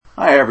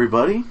Hi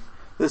everybody,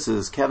 this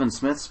is Kevin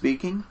Smith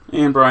speaking.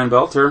 And Brian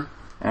Belter.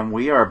 And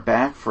we are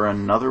back for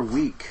another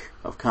week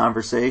of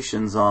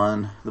conversations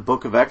on the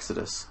book of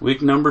Exodus.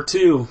 Week number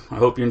 2. I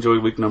hope you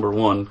enjoyed week number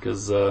 1,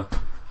 because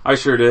I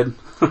sure did.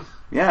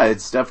 Yeah,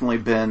 it's definitely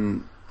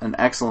been an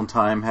excellent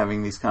time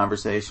having these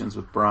conversations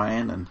with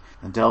Brian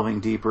and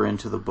delving deeper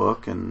into the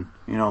book and,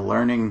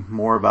 learning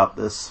more about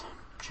this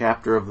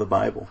chapter of the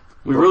Bible.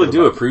 We really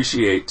do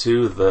appreciate,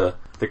 too, the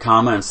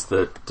comments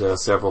that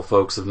several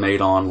folks have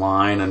made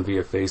online and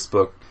via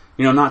Facebook.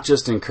 Not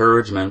just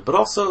encouragement, but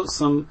also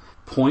some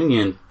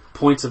poignant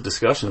points of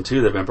discussion,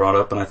 too, that have been brought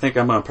up. And I think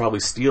I'm going to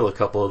probably steal a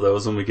couple of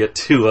those when we get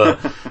to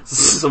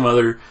some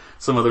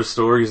other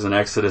stories in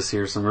Exodus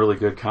here. Some really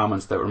good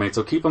comments that were made.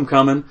 So keep them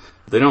coming.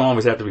 They don't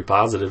always have to be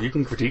positive. You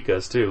can critique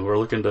us, too. We're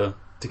looking to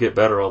get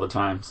better all the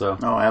time. So,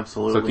 oh,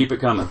 absolutely. So keep it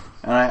coming.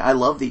 And I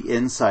love the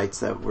insights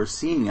that we're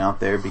seeing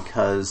out there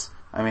because,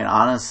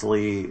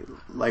 honestly,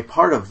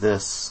 part of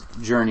this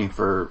journey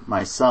for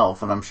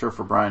myself, and I'm sure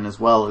for Brian as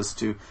well, is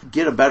to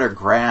get a better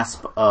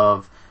grasp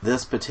of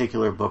this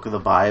particular book of the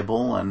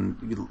Bible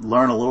and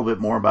learn a little bit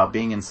more about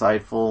being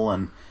insightful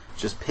and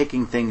just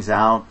picking things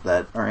out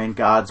that are in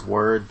God's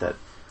Word that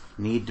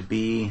need to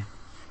be,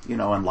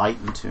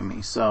 enlightened to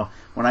me. So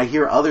when I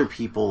hear other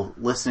people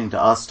listening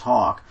to us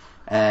talk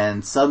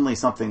and suddenly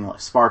something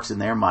sparks in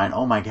their mind,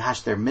 oh my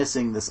gosh, they're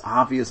missing this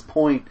obvious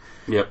point.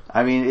 Yep.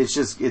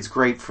 It's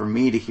great for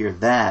me to hear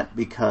that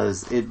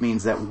because it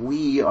means that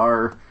we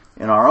are,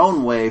 in our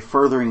own way,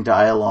 furthering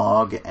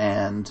dialogue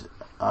and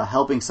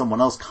helping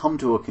someone else come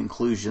to a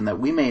conclusion that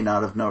we may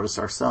not have noticed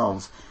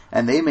ourselves,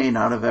 and they may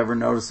not have ever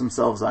noticed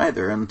themselves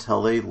either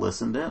until they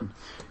listened in.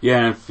 Yeah,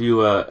 and if you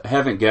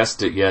haven't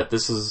guessed it yet,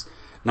 this is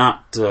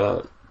not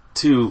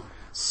two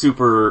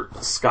super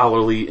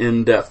scholarly,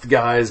 in-depth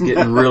guys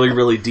getting really,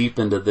 really deep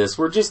into this.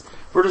 We're just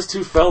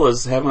two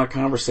fellas having a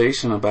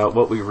conversation about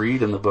what we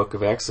read in the book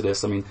of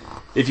Exodus.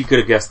 If you could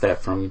have guessed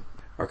that from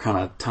our kind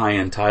of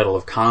tie-in title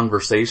of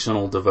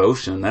conversational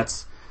devotion,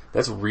 that's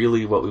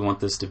really what we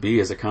want this to be,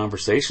 as a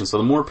conversation. So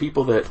the more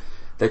people that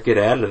get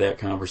added to that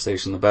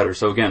conversation, the better.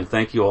 So again,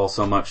 thank you all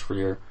so much for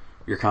your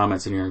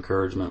comments and your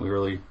encouragement. We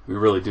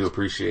really do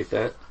appreciate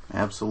that.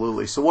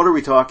 Absolutely. So what are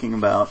we talking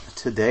about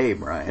today,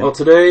 Brian? Well,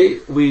 today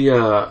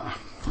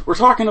we're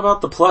talking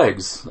about the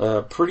plagues,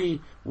 a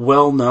pretty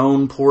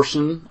well-known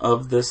portion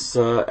of this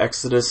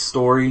Exodus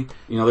story.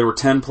 There were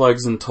 10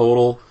 plagues in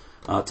total.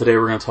 Today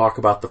we're going to talk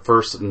about the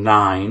first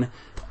 9.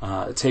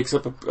 It takes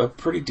up a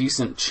pretty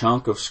decent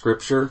chunk of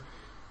Scripture,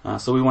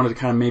 so we wanted to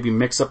kind of maybe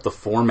mix up the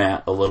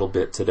format a little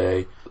bit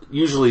today.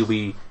 Usually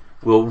we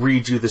will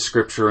read you the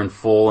Scripture in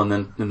full and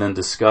then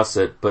discuss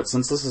it, but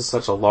since this is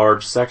such a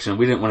large section,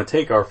 we didn't want to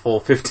take our full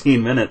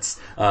 15 minutes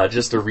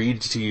just to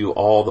read to you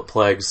all the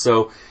plagues.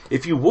 So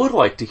if you would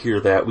like to hear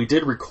that, we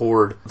did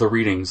record the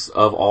readings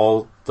of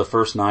all the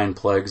first 9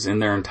 plagues in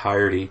their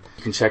entirety.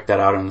 You can check that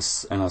out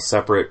in a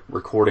separate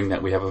recording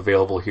that we have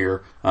available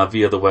here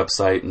via the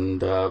website and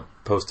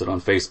posted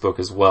on Facebook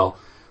as well.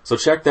 So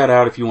check that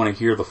out if you want to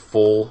hear the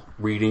full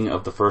reading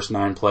of the first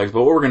 9 plagues.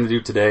 But what we're going to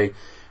do today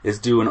is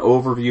do an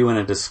overview and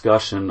a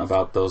discussion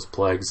about those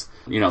plagues,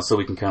 so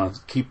we can kind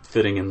of keep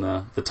fitting in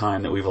the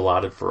time that we've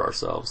allotted for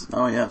ourselves.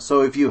 Oh yeah.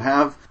 So if you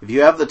have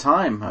the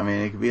time,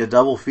 it could be a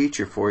double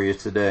feature for you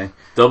today.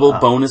 Double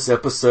bonus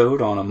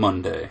episode on a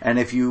Monday. And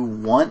if you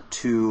want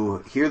to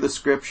hear the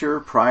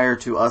Scripture prior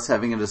to us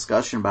having a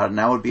discussion about it,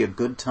 now would be a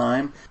good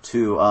time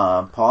to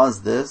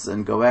pause this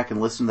and go back and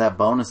listen to that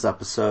bonus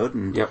episode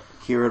and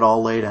hear it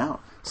all laid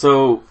out.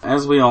 So,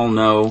 as we all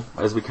know,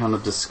 as we kind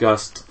of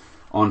discussed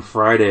on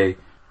Friday,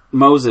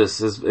 Moses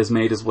has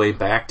made his way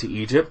back to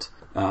Egypt.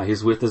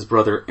 He's with his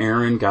brother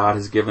Aaron. God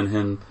has given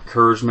him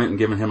encouragement and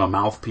given him a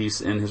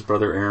mouthpiece in his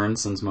brother Aaron,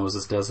 since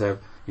Moses does have,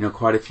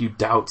 quite a few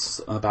doubts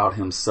about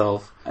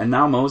himself. And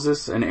now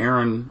Moses and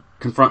Aaron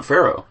confront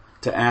Pharaoh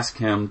to ask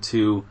him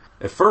to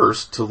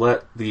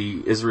let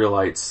the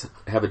Israelites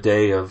have a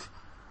day of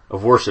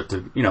worship,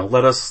 to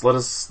let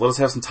us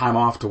have some time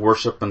off to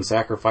worship and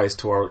sacrifice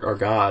to our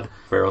God.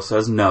 Pharaoh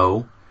says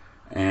no,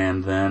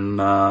 and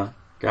then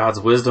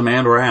God's wisdom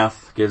and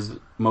wrath gives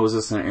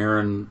Moses and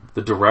Aaron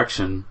the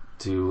direction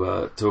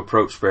to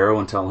approach Pharaoh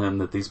and tell him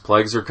that these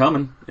plagues are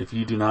coming. If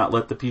you do not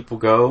let the people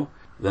go,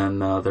 then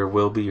there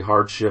will be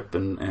hardship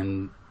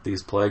and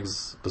these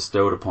plagues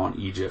bestowed upon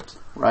Egypt.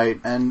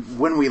 Right, and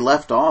when we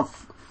left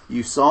off,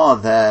 you saw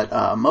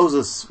that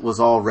Moses was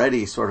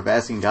already sort of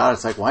asking God,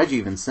 it's like, why'd you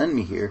even send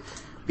me here?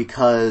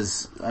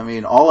 Because,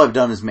 all I've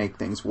done is make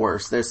things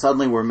worse.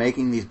 Suddenly we're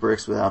making these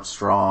bricks without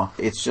straw.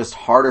 It's just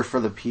harder for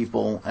the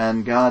people.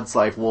 And God's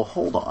like, well,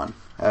 hold on.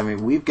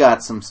 We've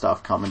got some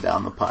stuff coming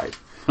down the pipe.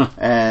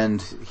 And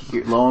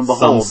here, lo and behold.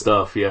 Some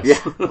stuff, yes.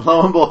 Yeah,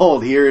 lo and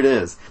behold, here it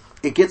is.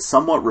 It gets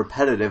somewhat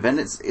repetitive, and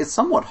it's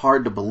somewhat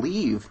hard to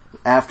believe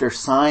after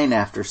sign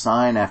after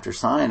sign after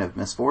sign of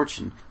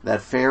misfortune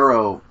that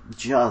Pharaoh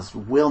just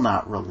will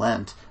not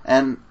relent.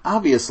 And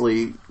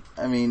obviously,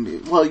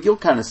 you'll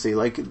kind of see,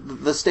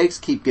 the stakes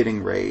keep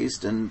getting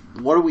raised, and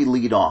what do we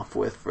lead off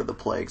with for the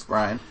plagues,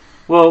 Brian?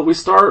 Well, we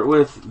start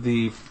with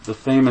the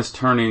famous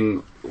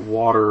turning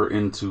water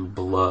into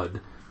blood.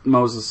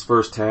 Moses'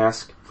 first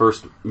task,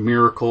 first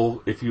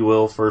miracle, if you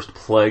will, first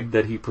plague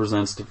that he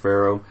presents to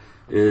Pharaoh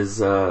is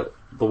the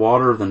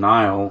water of the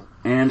Nile,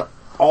 and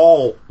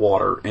all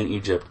water in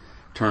Egypt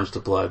turns to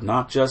blood.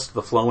 Not just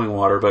the flowing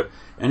water, but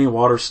any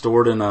water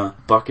stored in a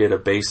bucket, a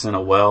basin, a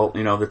well,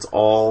 that's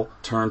all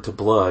turned to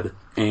blood.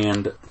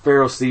 And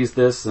Pharaoh sees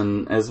this,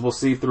 and as we'll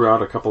see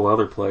throughout a couple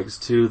other plagues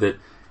too, that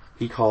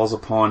he calls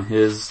upon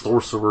his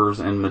sorcerers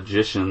and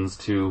magicians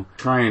to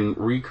try and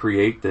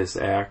recreate this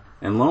act.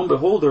 And lo and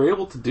behold, they're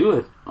able to do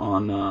it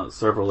on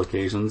several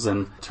occasions,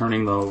 and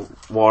turning the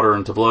water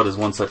into blood is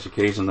one such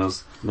occasion.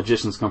 Those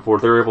magicians come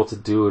forward. They're able to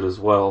do it as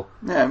well.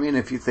 Yeah,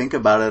 if you think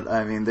about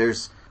it,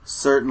 there's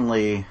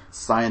certainly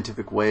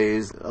scientific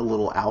ways, a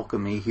little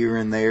alchemy here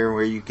and there,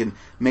 where you can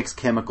mix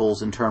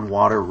chemicals and turn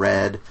water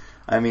red.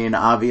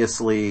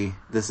 Obviously,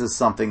 this is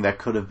something that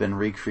could have been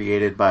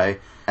recreated by,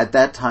 at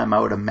that time, I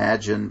would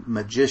imagine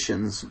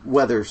magicians,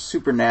 whether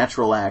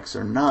supernatural acts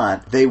or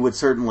not, they would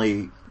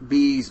certainly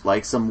be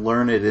like some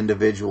learned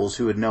individuals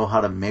who would know how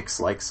to mix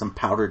like some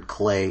powdered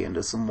clay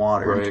into some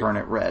water and turn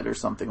it red or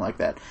something like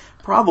that.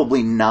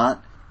 Probably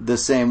not the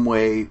same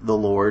way the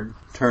Lord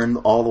turned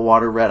all the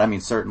water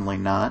red. Certainly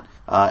not.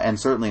 And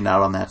certainly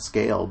not on that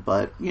scale.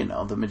 But,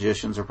 the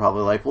magicians are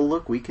probably like, well,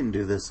 look, we can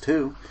do this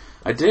too.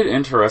 I did,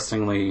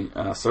 interestingly,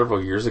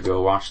 several years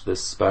ago, watch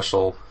this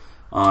special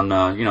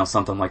on,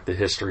 something like the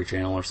History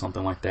Channel or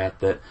something like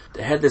that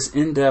had this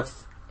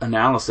in-depth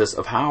analysis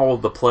of how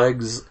the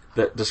plagues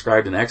that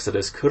described in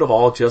Exodus could have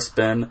all just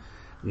been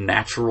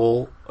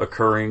natural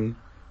occurring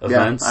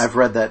events. Yeah, I've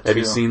read that too. Have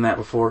you seen that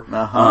before?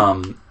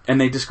 Uh-huh. And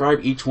they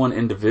describe each one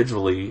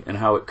individually and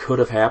how it could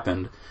have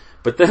happened.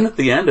 But then at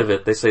the end of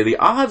it, they say the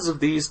odds of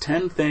these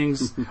 10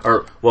 things,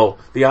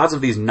 the odds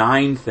of these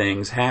 9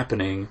 things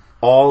happening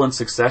all in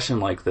succession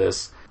like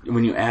this,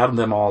 when you add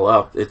them all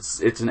up,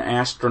 it's an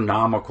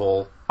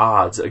astronomical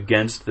odds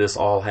against this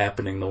all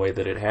happening the way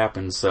that it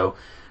happens. So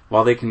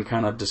while they can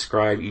kind of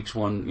describe each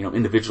one,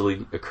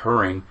 individually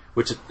occurring,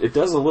 which it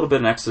does a little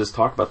bit in Exodus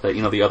talk about that,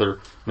 the other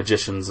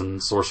magicians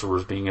and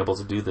sorcerers being able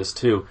to do this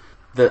too.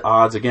 The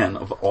odds, again,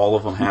 of all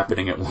of them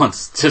happening at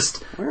once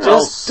just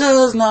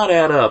does not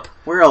add up.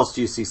 Where else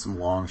do you see some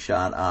long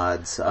shot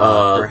odds?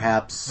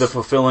 Perhaps the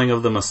fulfilling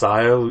of the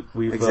Messiah.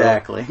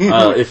 Exactly.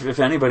 If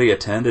anybody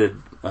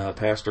attended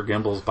Pastor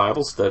Gimbel's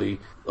Bible study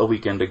a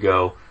weekend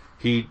ago,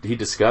 he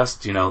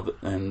discussed,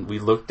 and we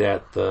looked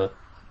at the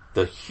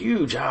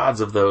huge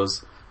odds of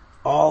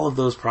all of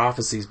those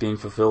prophecies being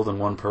fulfilled in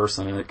one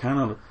person, and it kind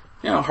of,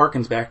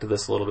 harkens back to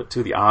this a little bit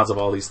too. The odds of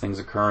all these things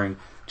occurring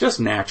just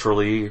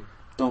naturally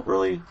don't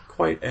really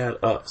quite add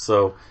up.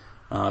 So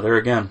there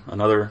again,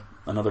 another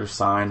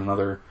sign,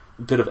 another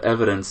bit of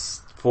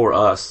evidence for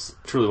us.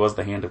 It truly was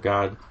the hand of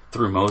God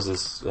through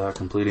Moses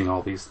completing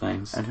all these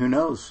things. And who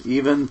knows,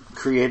 even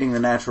creating the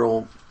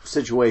natural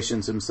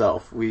situations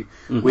himself. We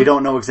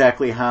don't know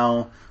exactly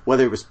how,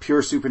 whether it was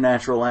pure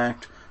supernatural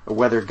act or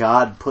whether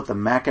God put the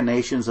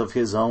machinations of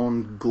his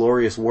own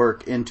glorious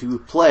work into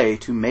play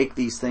to make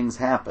these things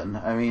happen.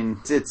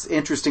 It's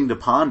interesting to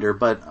ponder,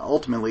 but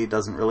ultimately it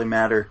doesn't really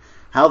matter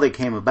how they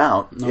came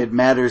about. Nope. It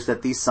matters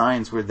that these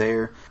signs were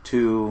there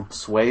to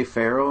sway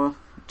Pharaoh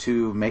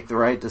to make the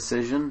right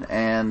decision,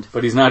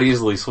 but he's not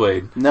easily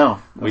swayed.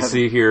 No. We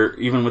see here,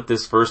 even with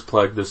this first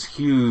plague, this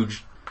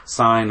huge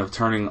sign of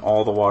turning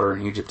all the water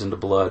in Egypt into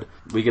blood.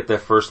 We get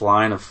that first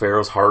line of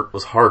Pharaoh's heart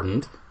was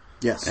hardened.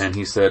 Yes. And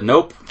he said,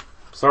 nope,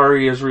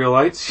 sorry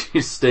Israelites,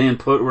 you staying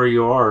put where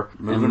you are.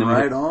 Moving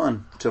right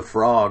on to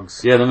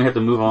frogs. Yeah, then we have to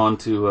move on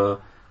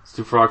to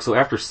frogs. So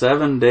after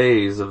 7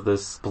 days of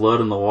this blood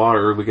in the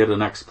water, we get the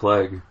next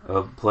plague,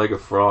 a plague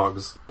of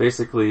frogs.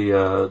 Basically,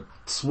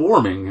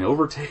 swarming,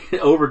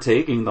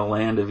 overtaking the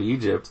land of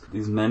Egypt.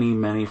 These many,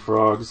 many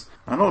frogs.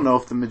 I don't know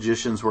if the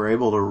magicians were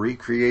able to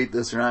recreate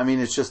this or not.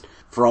 It's just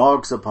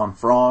frogs upon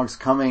frogs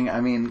coming.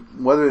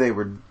 Whether they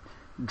were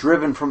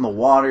driven from the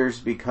waters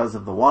because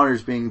of the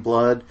waters being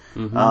blood.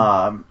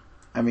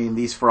 Mm-hmm.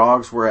 These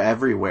frogs were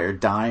everywhere,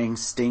 dying,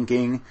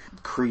 stinking,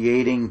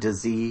 creating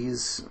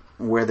disease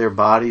where their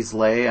bodies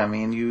lay.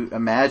 You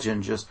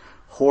imagine just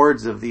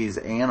hordes of these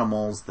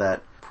animals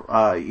that,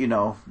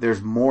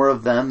 there's more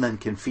of them than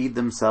can feed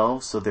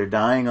themselves, so they're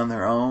dying on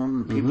their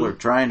own. People are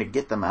trying to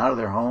get them out of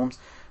their homes.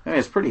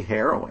 It's pretty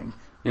harrowing.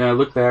 Yeah, I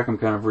look back, I'm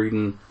kind of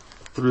reading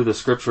through the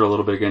scripture a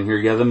little bit again here.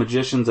 Yeah, the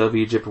magicians of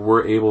Egypt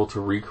were able to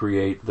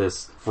recreate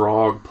this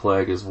frog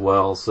plague as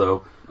well.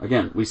 So,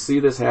 again, we see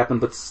this happen,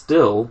 but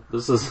still,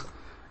 this is,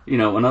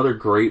 another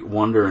great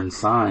wonder and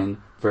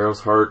sign.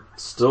 Pharaoh's heart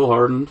still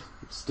hardened,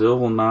 still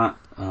will not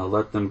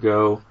let them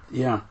go.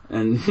 Yeah,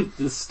 and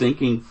this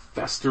stinking,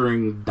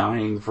 festering,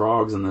 dying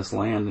frogs in this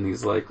land, and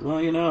he's like,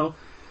 well,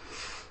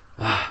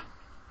 I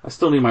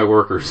still need my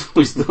workers.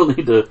 We still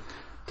need to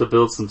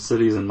build some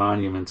cities and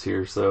monuments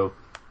here, so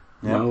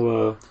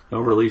no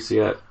release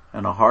yet.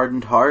 And a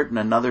hardened heart, and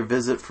another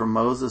visit from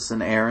Moses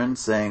and Aaron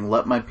saying,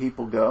 let my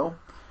people go,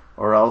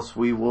 or else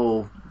we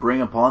will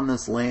bring upon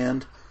this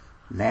land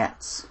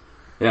gnats.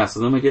 Yeah,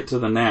 so then we get to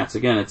the gnats.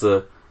 Again, it's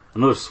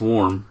another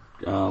swarm,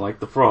 like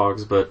the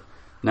frogs, but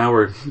now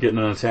we're getting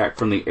an attack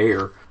from the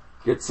air.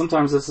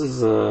 Sometimes this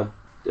is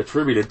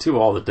attributed to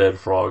all the dead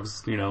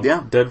frogs,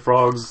 Yeah. Dead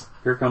frogs,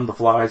 here come the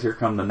flies, here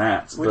come the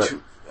gnats. Which,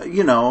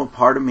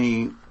 part of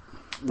me,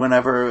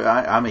 whenever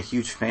I'm a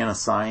huge fan of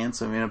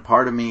science, a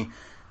part of me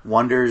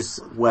wonders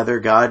whether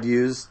God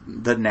used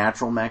the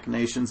natural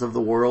machinations of the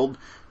world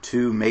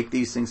to make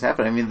these things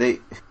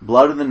happen.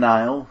 Blood of the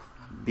Nile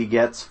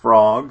begets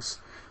frogs,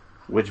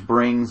 which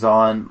brings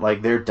on,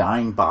 their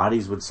dying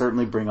bodies would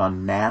certainly bring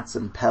on gnats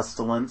and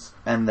pestilence.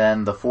 And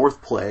then the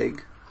fourth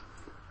plague,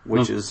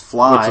 which is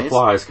flies. Which the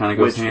flies kind of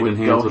goes hand in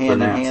hand with the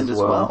gnats as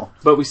well.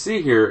 But we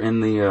see here in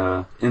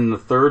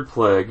the third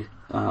plague,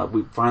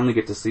 we finally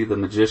get to see the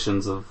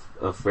magicians of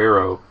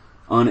Pharaoh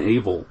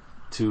unable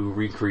to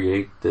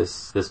recreate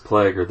this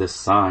plague or this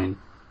sign.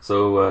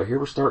 So here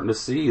we're starting to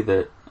see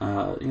that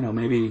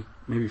maybe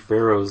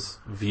Pharaoh's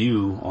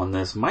view on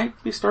this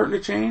might be starting to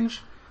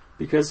change,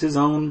 because his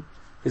own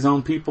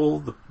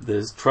people,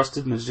 his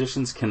trusted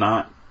magicians,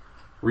 cannot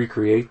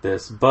recreate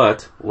this.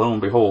 But lo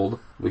and behold,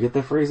 we get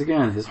that phrase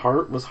again. His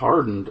heart was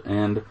hardened,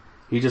 and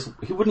he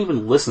wouldn't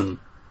even listen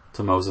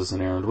to Moses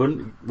and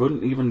Aaron.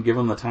 Wouldn't even give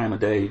them the time of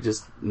day. He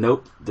just,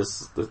 nope,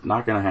 this is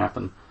not going to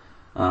happen.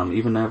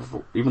 Even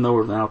though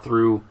we're now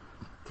through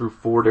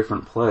 4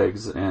 different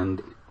plagues,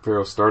 and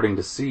Pharaoh's starting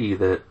to see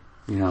that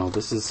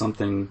this is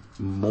something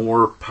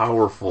more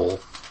powerful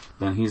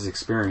than he's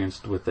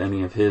experienced with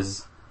any of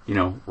his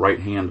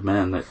right-hand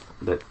men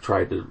that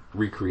tried to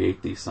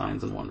recreate these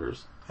signs and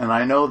wonders. And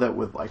I know that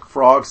with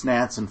frogs,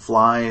 gnats, and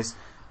flies,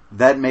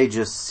 that may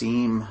just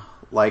seem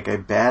like a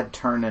bad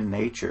turn in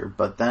nature.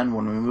 But then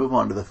when we move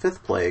on to the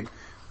 5th plague,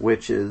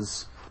 which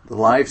is the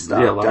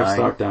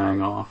livestock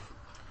dying off.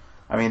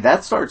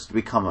 That starts to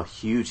become a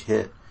huge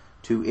hit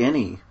to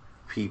any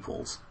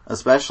peoples,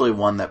 especially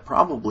one that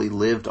probably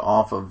lived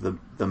off of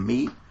the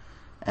meat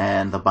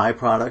and the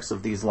byproducts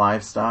of these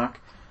livestock.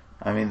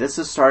 This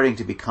is starting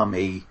to become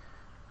a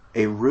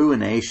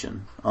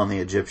ruination on the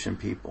Egyptian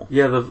people.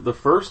 Yeah, the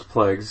first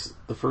plagues,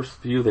 the first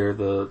few there,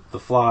 the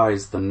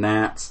flies, the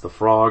gnats, the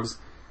frogs,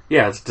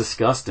 yeah, it's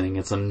disgusting,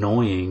 it's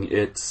annoying,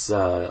 it's,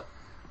 the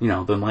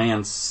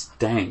land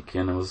stank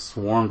and it was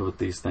swarmed with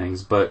these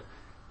things, but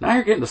now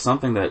you're getting to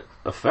something that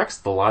affects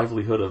the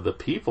livelihood of the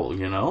people,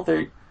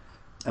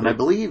 And I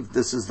believe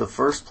this is the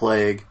first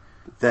plague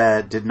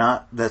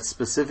that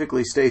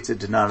specifically states it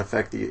did not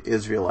affect the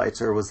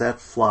Israelites, or was that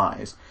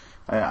flies?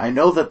 I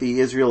know that the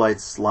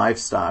Israelites'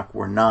 livestock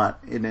were not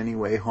in any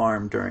way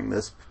harmed during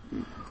this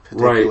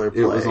particular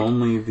plague. It was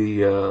only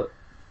the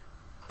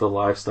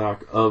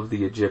livestock of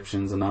the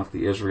Egyptians and not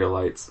the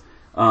Israelites.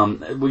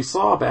 We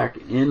saw back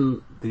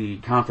in the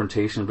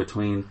confrontation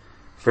between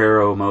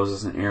Pharaoh,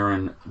 Moses, and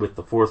Aaron with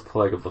the 4th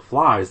plague of the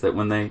flies, that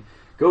when they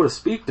go to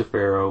speak to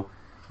Pharaoh,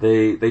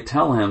 they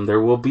tell him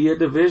there will be a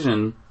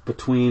division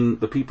between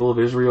the people of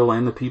Israel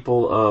and the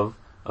people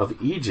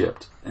of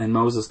Egypt. And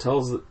Moses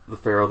tells the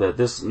Pharaoh that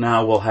this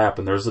now will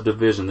happen. There's a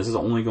division. This is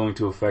only going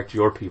to affect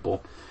your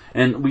people.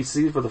 And we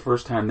see for the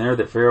first time there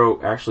that Pharaoh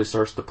actually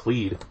starts to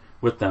plead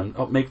with them.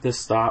 Oh, make this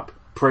stop.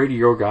 Pray to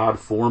your God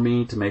for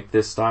me to make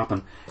this stop,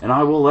 and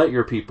I will let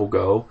your people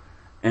go.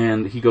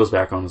 And he goes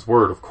back on his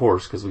word, of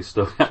course, because we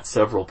still got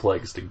several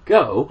plagues to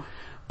go.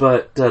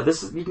 But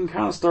you can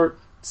kind of start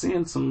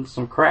seeing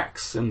some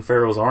cracks in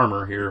Pharaoh's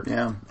armor here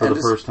for the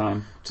first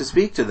time. To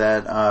speak to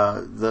that,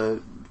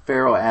 the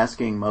Pharaoh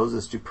asking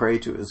Moses to pray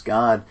to his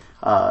God,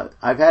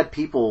 I've had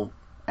people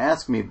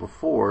ask me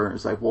before,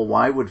 it's like, well,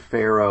 why would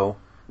Pharaoh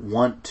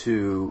want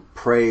to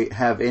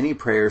have any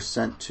prayers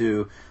sent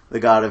to the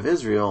God of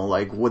Israel?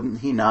 Wouldn't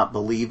he not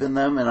believe in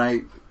them?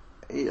 And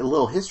a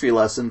little history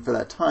lesson for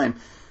that time,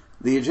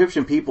 the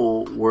Egyptian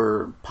people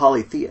were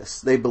polytheists.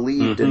 They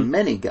believed in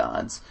many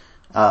gods.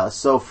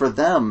 So for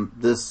them,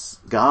 this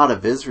God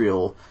of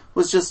Israel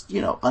was just,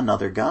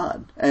 another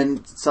god.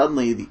 And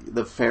suddenly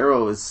the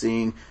Pharaoh is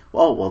seeing,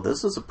 well,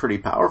 this is a pretty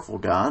powerful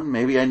God.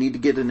 Maybe I need to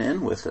get an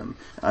in with him.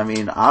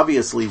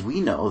 Obviously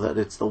we know that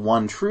it's the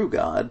one true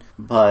God,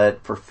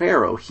 but for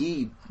Pharaoh,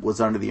 he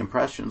was under the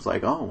impressions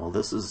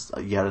this is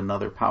yet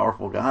another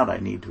powerful God I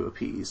need to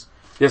appease.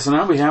 Yeah, so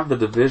now we have the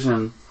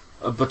division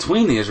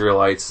between the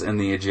Israelites and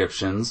the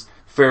Egyptians.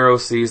 Pharaoh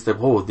sees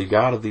that, the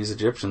God of these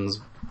Egyptians,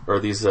 or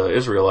these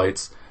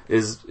Israelites,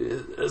 is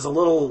a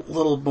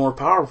little more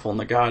powerful than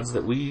the gods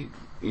that we,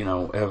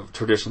 have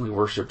traditionally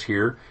worshipped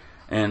here.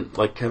 And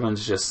like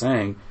Kevin's just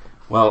saying,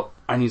 well,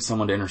 I need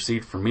someone to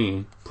intercede for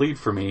me, plead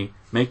for me,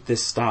 make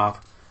this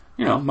stop.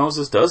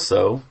 Moses does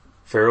so.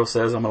 Pharaoh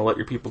says, I'm going to let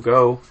your people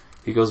go.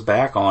 He goes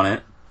back on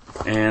it,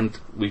 and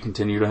we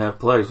continue to have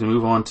plagues. We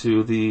move on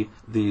to the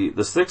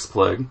 6th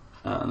plague.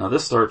 Now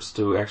this starts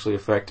to actually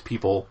affect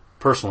people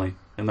personally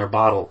in their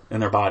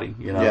body.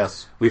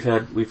 Yes. We've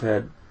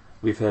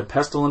had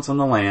pestilence on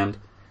the land.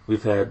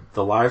 We've had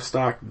the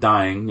livestock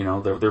dying.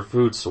 Their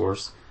food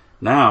source.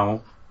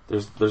 Now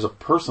there's a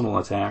personal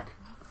attack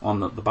on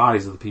the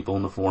bodies of the people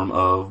in the form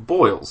of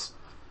boils.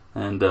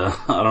 And I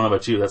don't know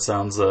about you, that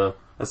sounds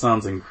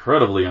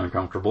incredibly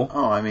uncomfortable.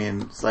 Oh, I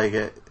mean, it's like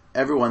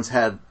everyone's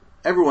had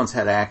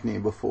acne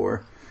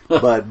before,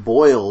 but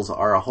boils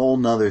are a whole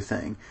nother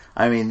thing.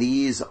 I mean,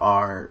 these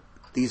are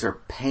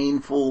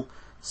painful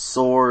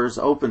sores,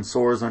 open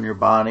sores on your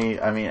body.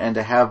 I mean, and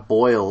to have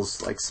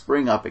boils like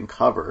spring up and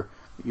cover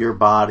your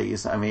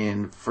bodies, I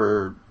mean,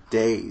 for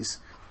days.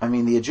 I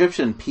mean, the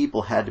Egyptian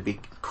people had to be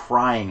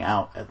crying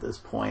out at this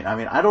point. I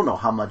mean, I don't know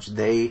how much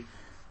they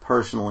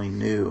personally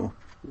knew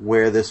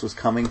where this was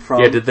coming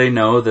from. Yeah, did they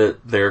know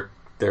that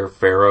their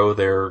Pharaoh,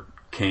 their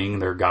king,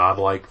 their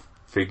godlike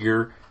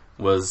figure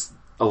was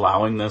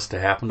allowing this to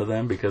happen to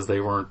them because they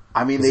weren't...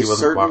 I mean, they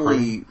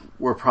certainly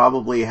were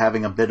probably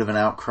having a bit of an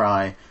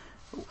outcry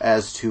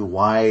as to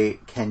why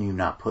can you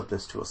not put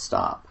this to a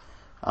stop.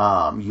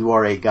 You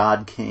are a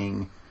god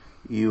king.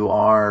 You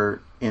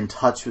are in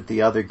touch with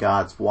the other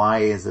gods. Why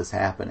is this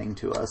happening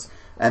to us?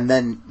 And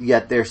then,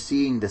 yet they're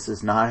seeing this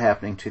is not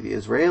happening to the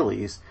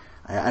Israelis.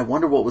 I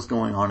wonder what was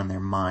going on in their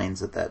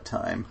minds at that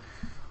time.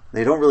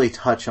 They don't really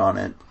touch on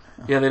it.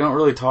 Yeah, they don't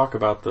really talk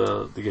about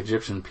the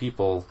Egyptian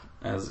people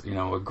as,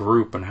 a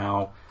group and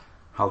how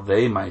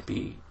they might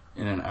be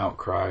in an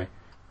outcry.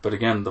 But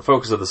again, the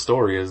focus of the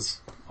story is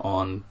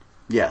on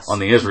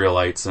the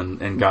Israelites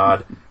and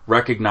God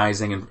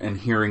recognizing and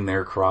hearing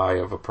their cry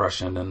of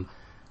oppression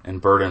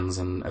and burdens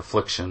and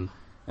affliction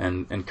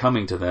and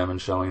coming to them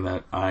and showing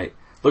that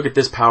look at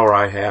this power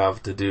I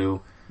have to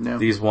do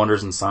these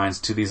wonders and signs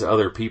to these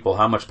other people.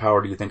 How much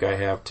power do you think I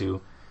have to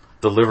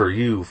deliver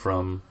you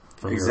from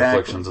your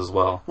afflictions as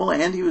well? Well,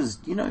 and he was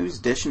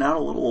dishing out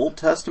a little Old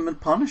Testament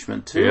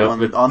punishment too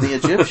on the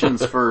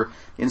Egyptians for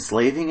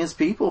enslaving his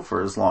people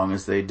for as long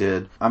as they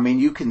did. I mean,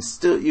 you can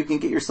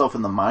get yourself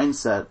in the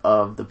mindset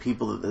of the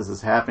people that this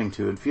is happening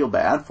to and feel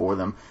bad for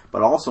them,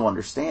 but also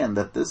understand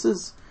that this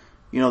is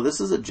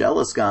a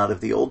jealous God of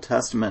the Old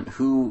Testament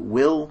who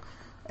will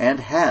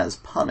and has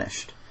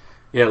punished.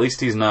 Yeah, at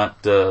least he's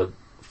not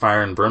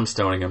fire and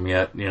brimstoning them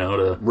yet,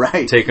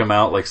 to take them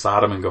out like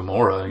Sodom and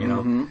Gomorrah.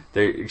 Mm-hmm.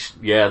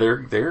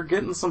 They're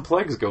getting some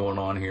plagues going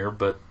on here,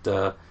 but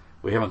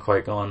we haven't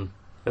quite gone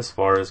as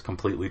far as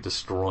completely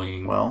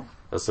destroying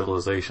a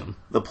civilization.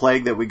 The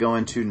plague that we go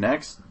into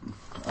next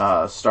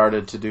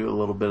started to do a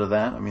little bit of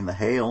that. I mean, the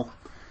hail.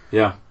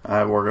 Yeah.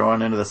 We're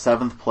going into the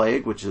 7th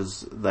plague, which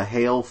is the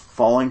hail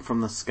falling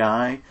from the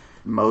sky.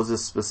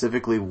 Moses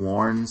specifically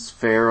warns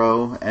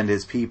Pharaoh and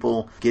his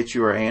people, get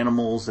your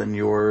animals and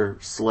your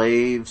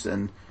slaves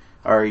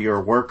or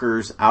your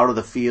workers out of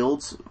the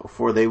fields,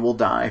 for they will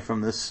die from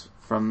this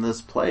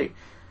plague.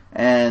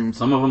 And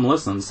some of them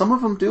listen. Some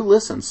of them do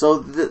listen. So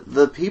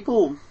the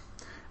people,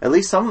 at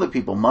least some of the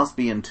people, must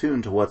be in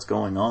tune to what's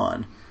going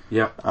on.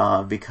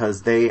 Yeah.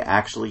 Because they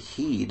actually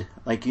heed.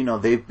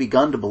 They've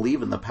begun to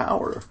believe in the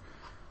power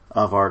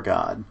of our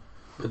God.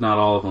 But not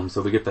all of them.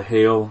 So we get the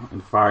hail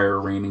and fire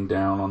raining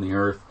down on the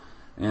earth,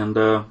 and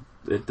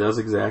it does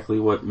exactly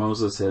what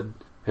Moses had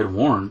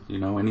warned.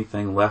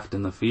 Anything left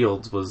in the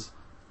fields was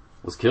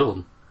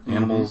killed.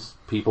 Animals,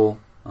 people,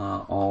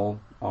 all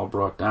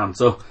brought down.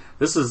 So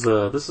this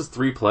is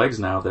 3 plagues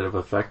now that have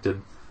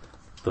affected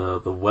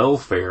the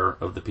welfare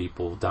of the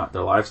people.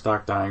 The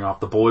livestock dying off,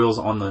 the boils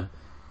on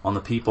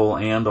the people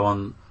and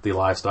on the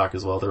livestock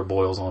as well. There are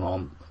boils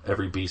on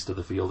every beast of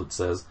the field, it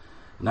says.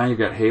 Now you've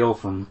got hail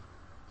from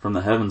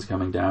the heavens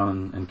coming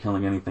down and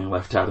killing anything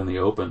left out in the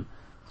open.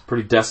 It's a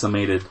pretty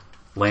decimated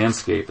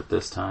landscape at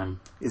this time.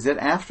 Is it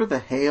after the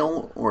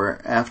hail or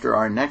after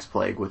our next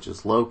plague, which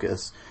is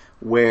locusts,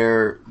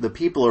 where the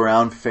people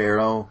around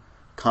Pharaoh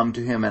come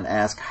to him and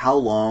ask, how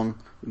long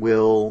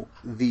will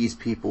these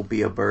people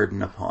be a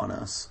burden upon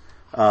us?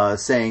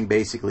 Saying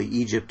basically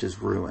Egypt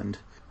is ruined.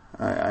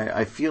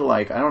 I feel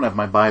like I don't have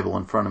my Bible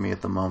in front of me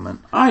at the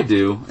moment. I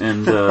do,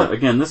 and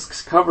again,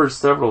 this covers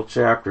several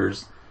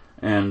chapters,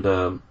 and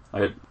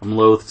I'm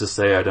loath to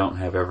say I don't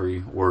have every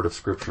word of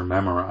Scripture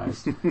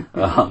memorized.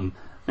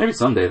 Maybe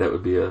someday that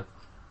would be a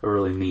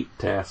really neat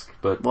task.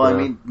 But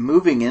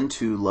moving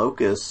into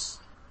locusts,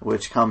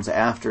 which comes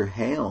after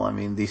hail.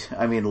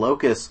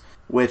 Locusts,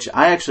 which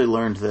I actually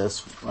learned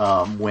this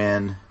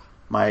when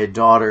my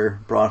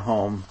daughter brought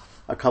home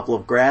a couple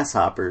of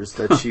grasshoppers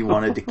that she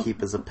wanted to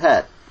keep as a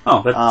pet.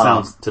 Oh, that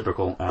sounds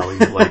typical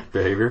Allie-like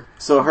behavior.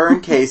 So her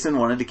and Kaysen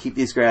wanted to keep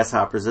these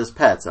grasshoppers as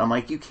pets. I'm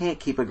like, you can't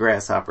keep a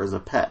grasshopper as a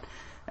pet.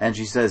 And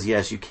she says,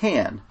 yes, you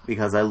can,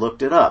 because I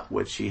looked it up,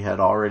 which she had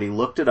already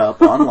looked it up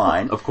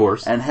online. Of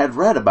course. And had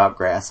read about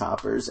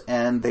grasshoppers,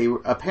 and they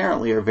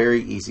apparently are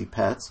very easy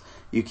pets.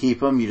 You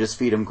keep them, you just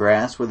feed them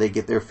grass where they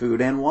get their food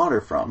and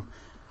water from.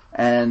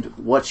 And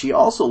what she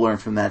also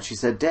learned from that, she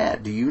said,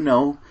 Dad, do you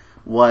know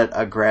what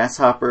a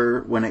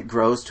grasshopper, when it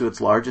grows to its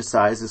largest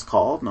size, is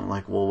called? And I'm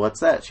like, well, what's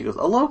that? She goes,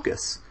 a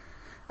locust.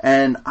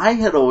 And I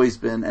had always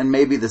been, and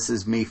maybe this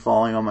is me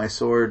falling on my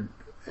sword,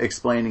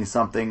 explaining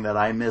something that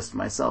I missed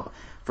myself.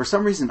 For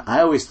some reason,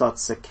 I always thought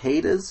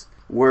cicadas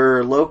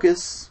were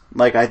locusts.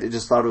 Like, I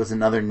just thought it was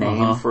another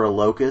name for a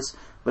locust.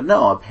 But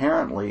no,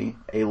 apparently,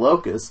 a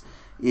locust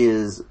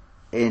is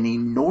an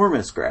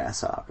enormous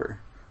grasshopper.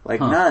 Like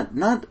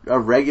not a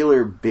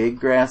regular big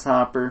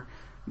grasshopper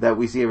that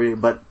we see every day,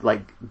 but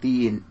like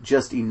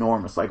just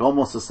enormous, like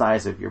almost the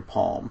size of your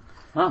palm.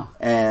 Oh.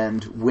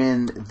 And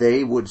when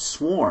they would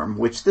swarm,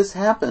 which this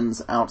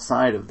happens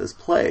outside of this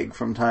plague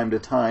from time to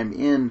time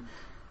in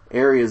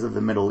areas of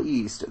the Middle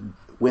East,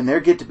 when there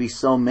get to be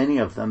so many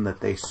of them that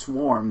they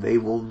swarm, they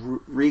will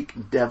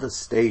wreak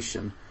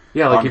devastation.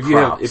 Yeah, like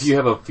on if you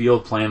have a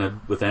field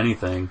planted with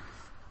anything,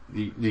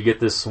 you get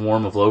this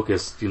swarm of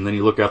locusts, and then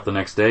you look out the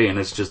next day and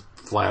it's just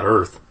flat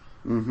Earth,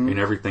 and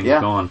everything's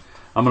gone.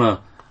 I'm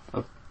gonna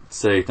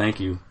say thank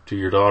you to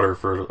your daughter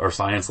for our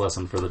science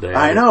lesson for the day.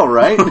 I know,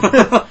 right?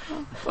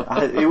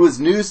 It was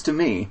news to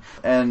me,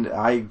 and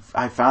I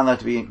found that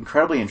to be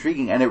incredibly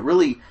intriguing. And it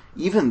really,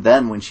 even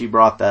then when she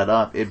brought that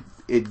up,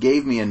 it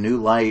gave me a new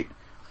light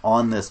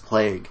on this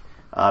plague,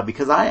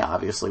 because I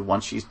obviously,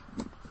 once she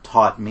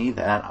taught me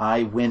that,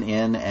 I went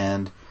in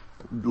and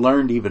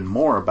learned even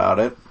more about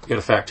it. Get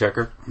a fact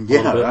checker.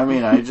 Yeah, I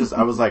mean,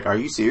 I was like, are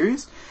you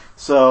serious?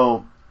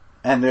 So,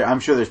 and I'm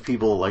sure there's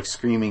people like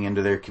screaming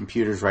into their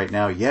computers right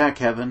now, yeah,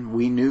 Kevin,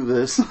 we knew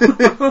this.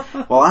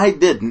 Well, I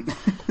didn't.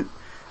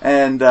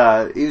 And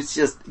it was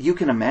just, you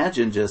can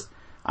imagine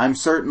I'm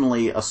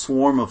certainly a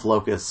swarm of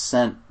locusts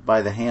sent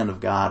by the hand of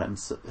God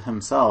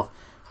himself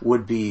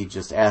would be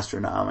just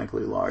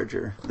astronomically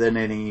larger than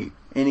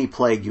any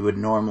plague you would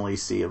normally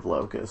see of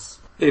locusts.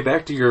 Hey,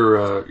 back to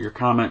your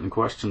comment and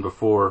question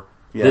before.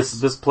 Yes.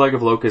 This plague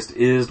of locusts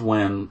is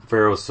when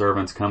Pharaoh's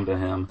servants come to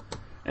him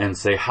and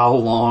say, "How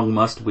long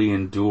must we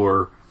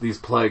endure these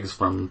plagues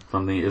from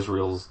the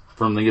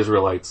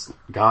Israelites'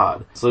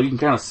 God?" So you can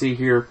kind of see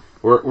here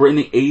we're in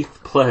the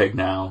 8th plague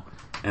now,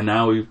 and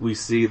now we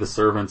see the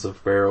servants of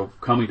Pharaoh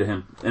coming to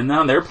him, and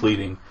now they're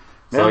pleading.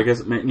 So I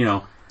guess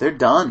they're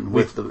done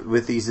with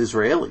these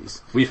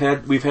Israelis. We've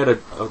had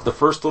the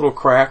first little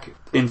crack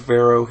in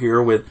Pharaoh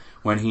here with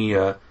when he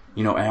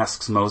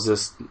asks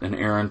Moses and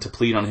Aaron to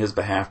plead on his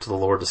behalf to the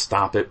Lord to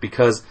stop it,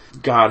 because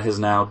God has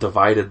now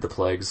divided the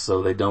plagues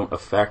so they don't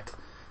affect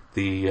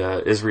the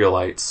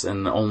Israelites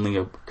and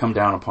only come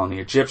down upon the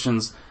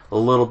Egyptians. A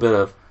little bit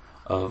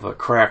of a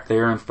crack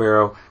there in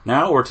Pharaoh.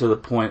 Now we're to the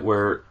point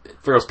where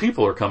Pharaoh's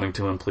people are coming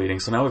to him pleading.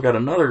 So now we've got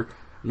another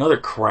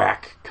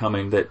crack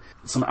coming, that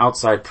some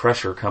outside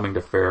pressure coming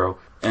to Pharaoh.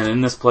 And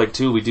in this plague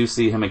too, we do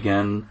see him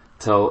again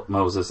tell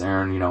Moses,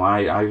 Aaron,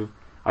 I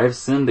have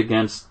sinned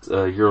against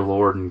your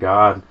Lord and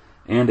God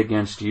and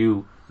against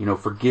you.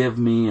 Forgive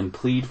me and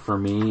plead for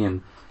me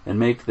and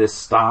make this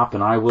stop,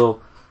 and I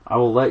will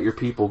let your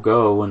people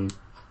go. And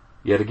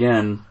yet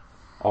again,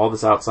 all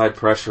this outside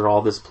pressure,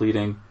 all this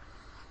pleading,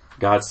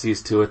 God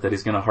sees to it that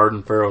he's going to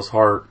harden Pharaoh's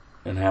heart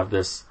and have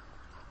this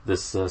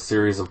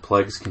series of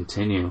plagues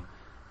continue,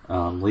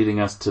 leading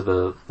us to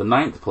the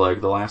 9th plague,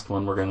 the last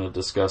one we're going to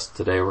discuss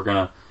today. We're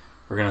going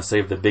to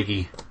save the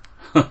biggie,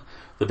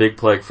 the big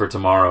plague, for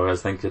tomorrow. I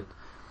think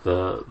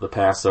the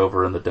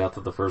Passover and the death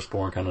of the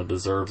firstborn kind of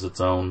deserves its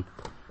own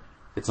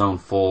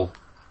full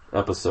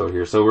episode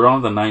here. So we're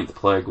on the 9th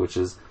plague, which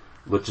is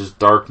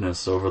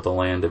darkness over the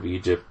land of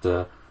Egypt.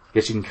 I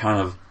guess you can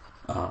kind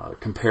of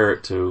compare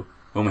it to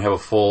when we have a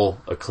full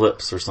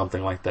eclipse or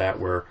something like that,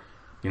 where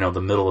the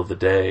middle of the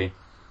day,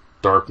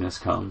 darkness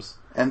comes.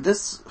 And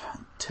this,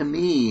 to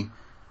me,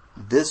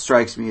 this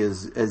strikes me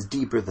as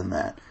deeper than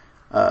that,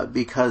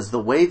 because the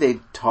way they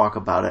talk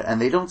about it, and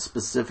they don't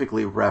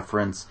specifically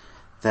reference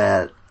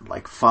that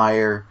like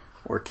fire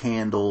or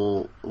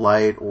candle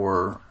light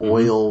or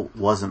oil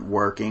wasn't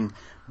working,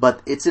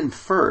 but it's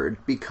inferred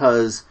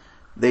because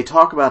they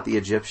talk about the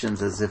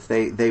Egyptians as if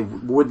they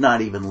would not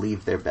even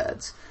leave their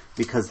beds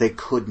because they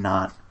could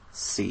not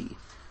see.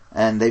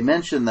 And they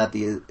mention that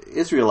the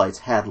Israelites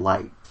had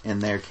light in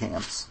their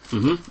camps.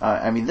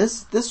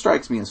 This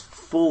strikes me as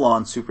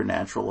full-on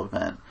supernatural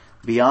event,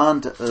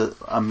 beyond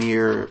a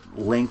mere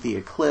lengthy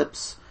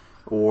eclipse,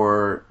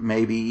 or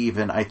maybe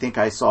even, I think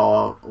I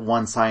saw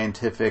one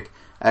scientific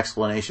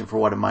explanation for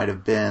what it might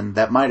have been,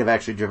 that might have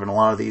actually driven a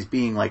lot of these,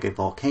 being like a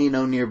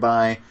volcano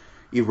nearby,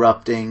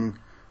 erupting,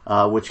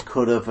 which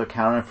could have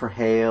accounted for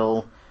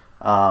hail,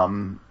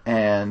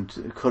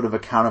 and could have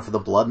accounted for the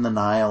blood in the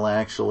Nile,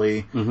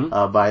 actually,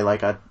 by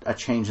like a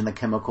change in the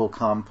chemical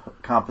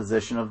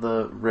composition of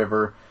the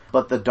river.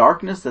 But the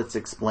darkness that's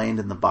explained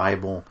in the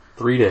Bible,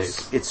 3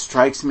 days, it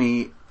strikes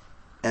me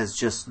as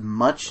just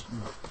much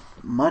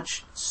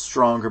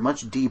stronger,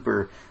 much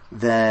deeper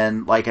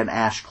than like an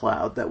ash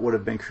cloud that would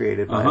have been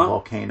created by a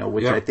volcano,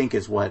 which I think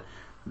is what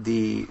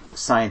the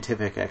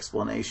scientific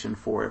explanation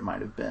for it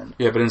might have been.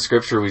 Yeah, but in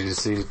Scripture we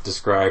just see it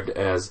described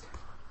as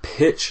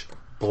pitch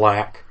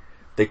black.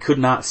 They could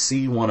not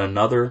see one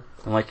another,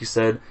 and like you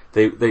said,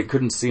 they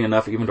couldn't see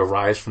enough even to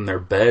rise from their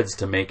beds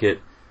to make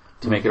it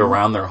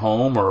around their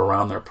home or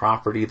around their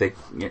property.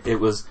 It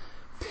was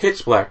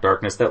pitch black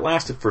darkness that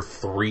lasted for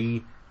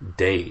 3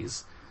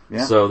 days.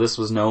 Yeah. So this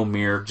was no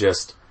mere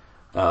just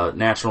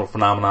natural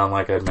phenomenon,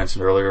 like I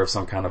mentioned earlier, of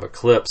some kind of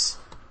eclipse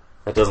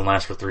that doesn't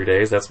last for 3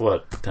 days. That's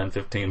what,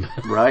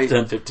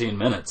 10-15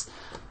 minutes.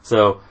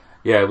 So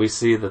yeah, we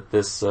see that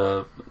this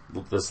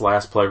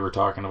last plague we're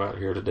talking about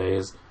here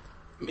today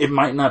it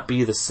might not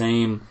be the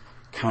same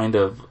kind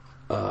of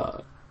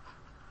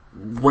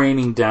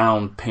raining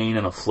down pain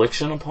and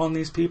affliction upon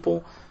these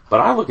people, but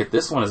I look at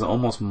this one as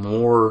almost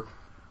more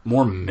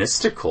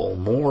mystical,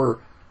 more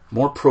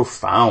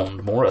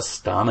profound, more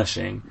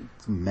astonishing.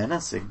 It's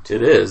menacing too.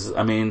 It is.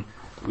 I mean,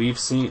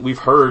 we've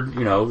heard,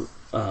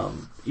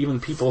 even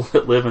people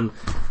that live in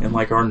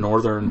like our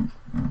northern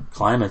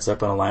climates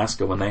up in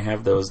Alaska, when they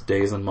have those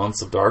days and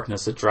months of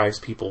darkness, it drives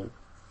people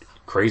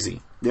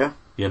crazy. Yeah.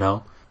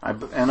 I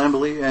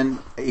believe, and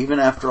even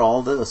after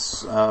all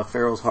this,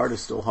 Pharaoh's heart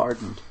is still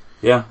hardened.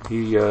 Yeah,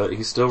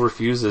 he still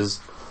refuses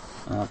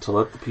to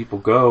let the people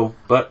go.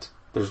 But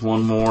there's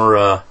one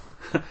more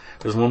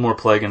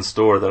plague in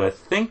store that I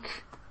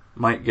think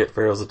might get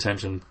Pharaoh's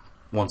attention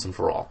once and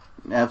for all.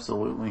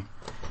 Absolutely.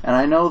 And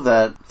I know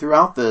that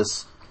throughout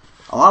this,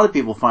 a lot of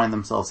people find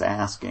themselves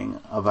asking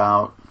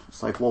about,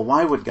 it's like, well,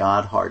 why would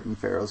God harden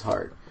Pharaoh's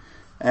heart?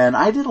 And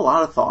I did a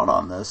lot of thought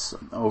on this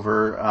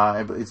over,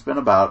 it's been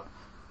about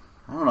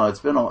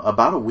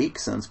a week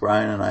since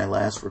Brian and I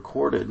last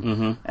recorded.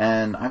 Mm-hmm.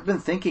 And I've been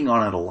thinking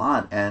on it a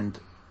lot. And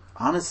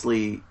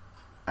honestly,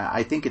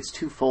 I think it's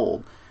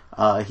twofold.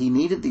 He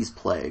needed these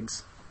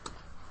plagues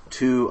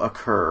to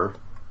occur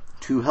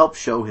to help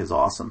show his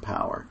awesome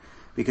power.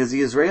 Because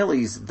the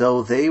Israelis,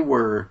 though they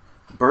were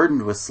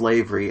burdened with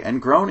slavery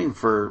and groaning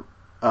for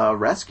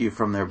rescue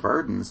from their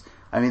burdens,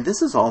 I mean,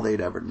 this is all they'd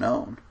ever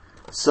known.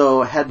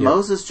 So had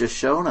Moses just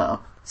shown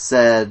up,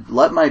 said,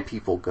 let my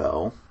people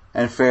go,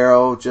 and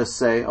Pharaoh just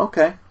say,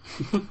 okay.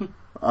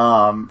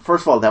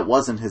 First of all, that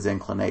wasn't his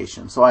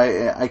inclination. So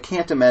I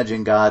can't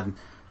imagine God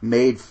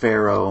made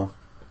Pharaoh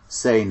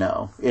say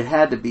no. It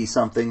had to be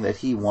something that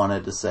he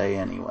wanted to say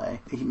anyway.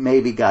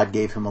 Maybe God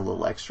gave him a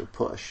little extra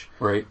push.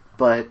 Right.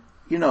 But,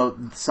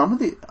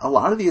 a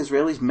lot of the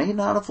Israelis may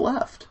not have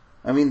left.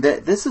 I mean,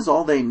 this is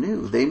all they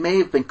knew. They may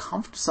have been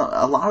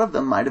a lot of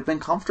them might have been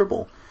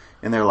comfortable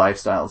in their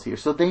lifestyles here.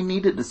 So they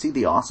needed to see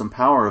the awesome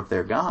power of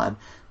their God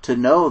to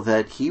know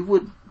that he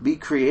would be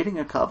creating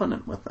a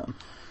covenant with them.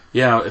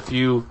 Yeah, if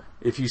you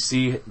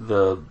see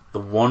the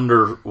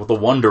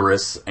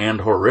wondrous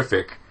and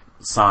horrific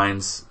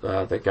signs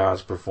that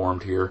God's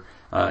performed here,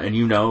 and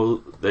you know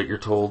that you're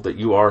told that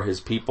you are his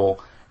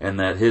people and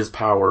that his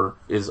power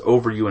is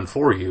over you and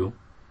for you,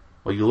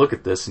 well, you look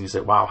at this and you say,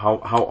 wow,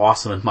 how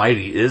awesome and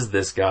mighty is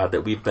this God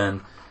that we've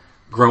been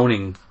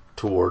groaning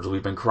towards,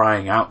 we've been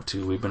crying out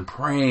to, we've been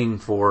praying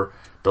for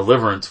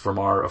deliverance from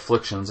our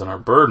afflictions and our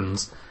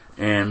burdens,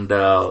 and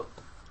lo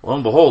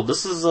and behold,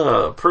 this is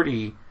a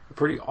pretty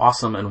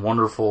awesome and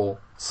wonderful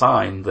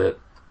sign that,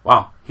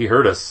 wow, he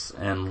heard us,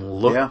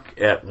 and look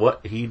at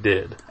what he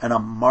did. And a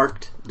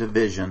marked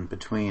division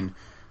between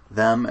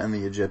them and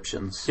the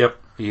Egyptians. Yep,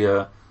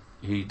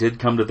 he did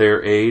come to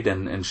their aid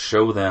and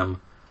show them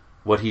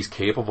what he's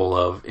capable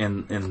of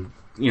in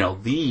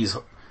these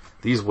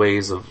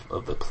ways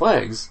of the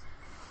plagues.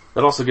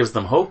 That also gives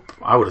them hope,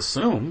 I would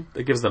assume.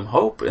 It gives them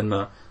hope in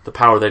the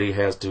power that he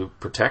has to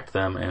protect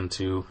them and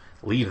to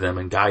lead them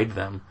and guide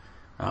them,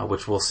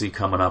 which we'll see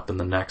coming up in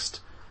the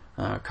next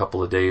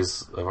couple of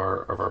days of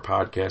our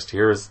podcast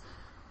here, is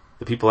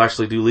the people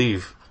actually do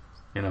leave.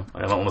 I don't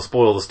want to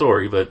spoil the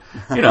story, but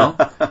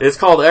it's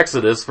called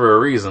Exodus for a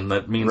reason.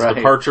 That means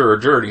departure or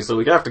journey, so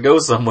we have to go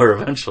somewhere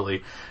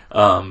eventually.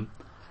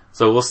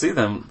 So we'll see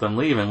them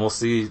leave, and we'll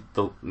see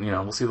the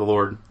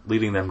Lord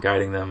leading them,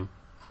 guiding them,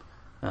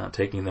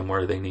 taking them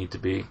where they need to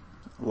be.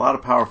 A lot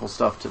of powerful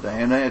stuff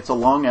today, and it's a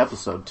long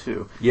episode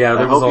too. Yeah,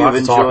 there was a lot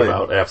to talk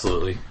about.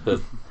 Absolutely.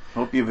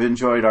 Hope you've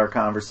enjoyed our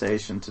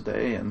conversation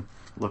today, and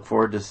look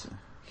forward to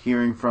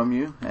hearing from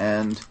you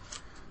and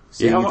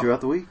seeing you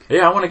throughout the week.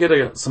 Yeah, I want to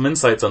get some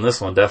insights on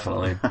this one,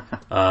 definitely.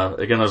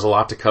 Again, there's a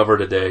lot to cover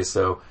today,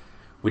 so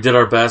we did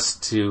our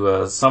best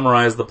to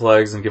summarize the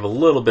plagues and give a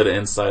little bit of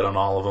insight on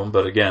all of them.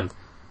 But again,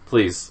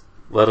 please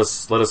let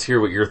us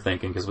hear what you're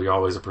thinking, because we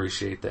always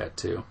appreciate that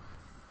too.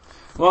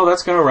 Well,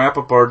 that's going to wrap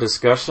up our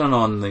discussion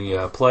on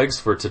the plagues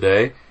for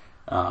today.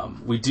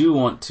 We do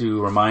want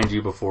to remind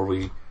you before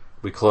we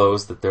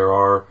close that there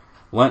are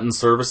Lenten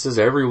services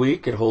every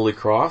week at Holy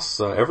Cross,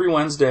 every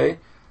Wednesday,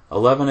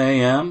 11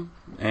 a.m.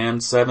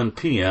 and 7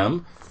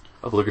 p.m.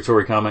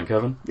 Obligatory comment,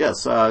 Kevin?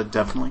 Yes,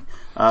 definitely.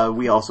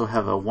 We also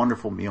have a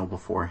wonderful meal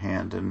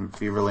beforehand, and it'd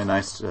be really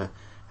nice to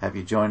have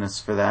you join us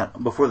for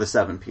that before the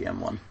 7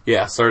 p.m. one.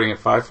 Yeah, starting at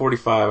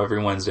 5:45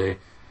 every Wednesday.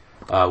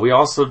 We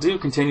also do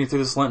continue through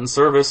this Lenten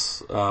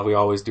service. We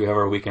always do have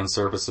our weekend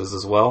services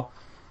as well.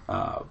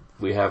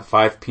 We have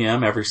 5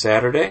 p.m. every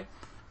Saturday.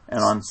 And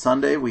on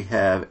Sunday we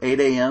have 8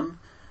 a.m.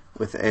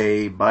 with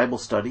a Bible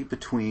study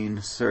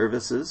between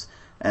services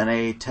and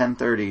a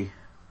 10:30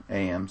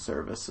 a.m.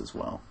 service as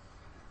well.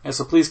 And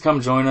so please come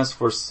join us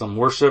for some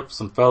worship,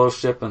 some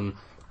fellowship, and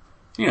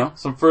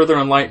some further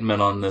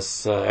enlightenment on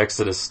this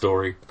Exodus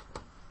story.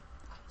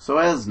 So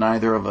as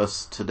neither of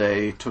us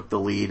today took the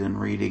lead in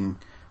reading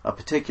a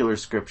particular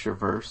scripture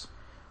verse,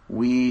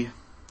 we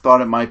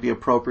thought it might be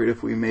appropriate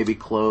if we maybe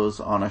close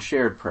on a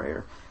shared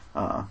prayer,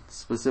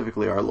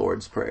 specifically our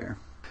Lord's Prayer.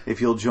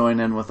 If you'll join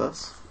in with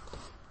us.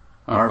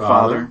 Our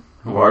Father,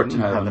 who art in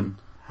heaven,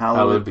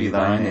 hallowed be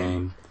thy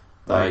name.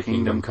 Thy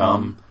kingdom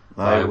come,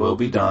 thy will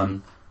be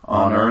done,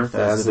 on earth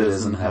as it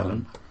is in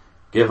heaven.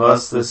 Give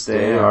us this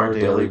day our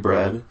daily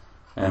bread,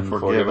 and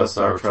forgive us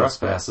our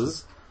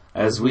trespasses,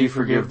 as we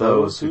forgive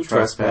those who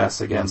trespass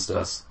against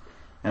us.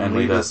 And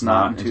lead us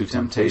not into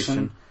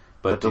temptation,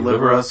 but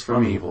deliver us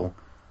from evil.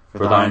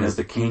 For thine is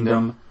the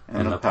kingdom,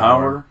 and the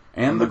power,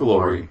 and the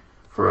glory,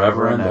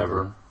 forever and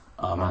ever.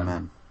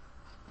 Amen.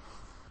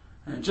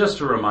 And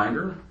just a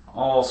reminder,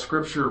 all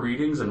scripture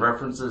readings and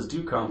references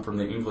do come from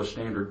the English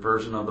Standard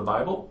Version of the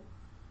Bible.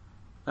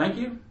 Thank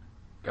you.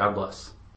 God bless.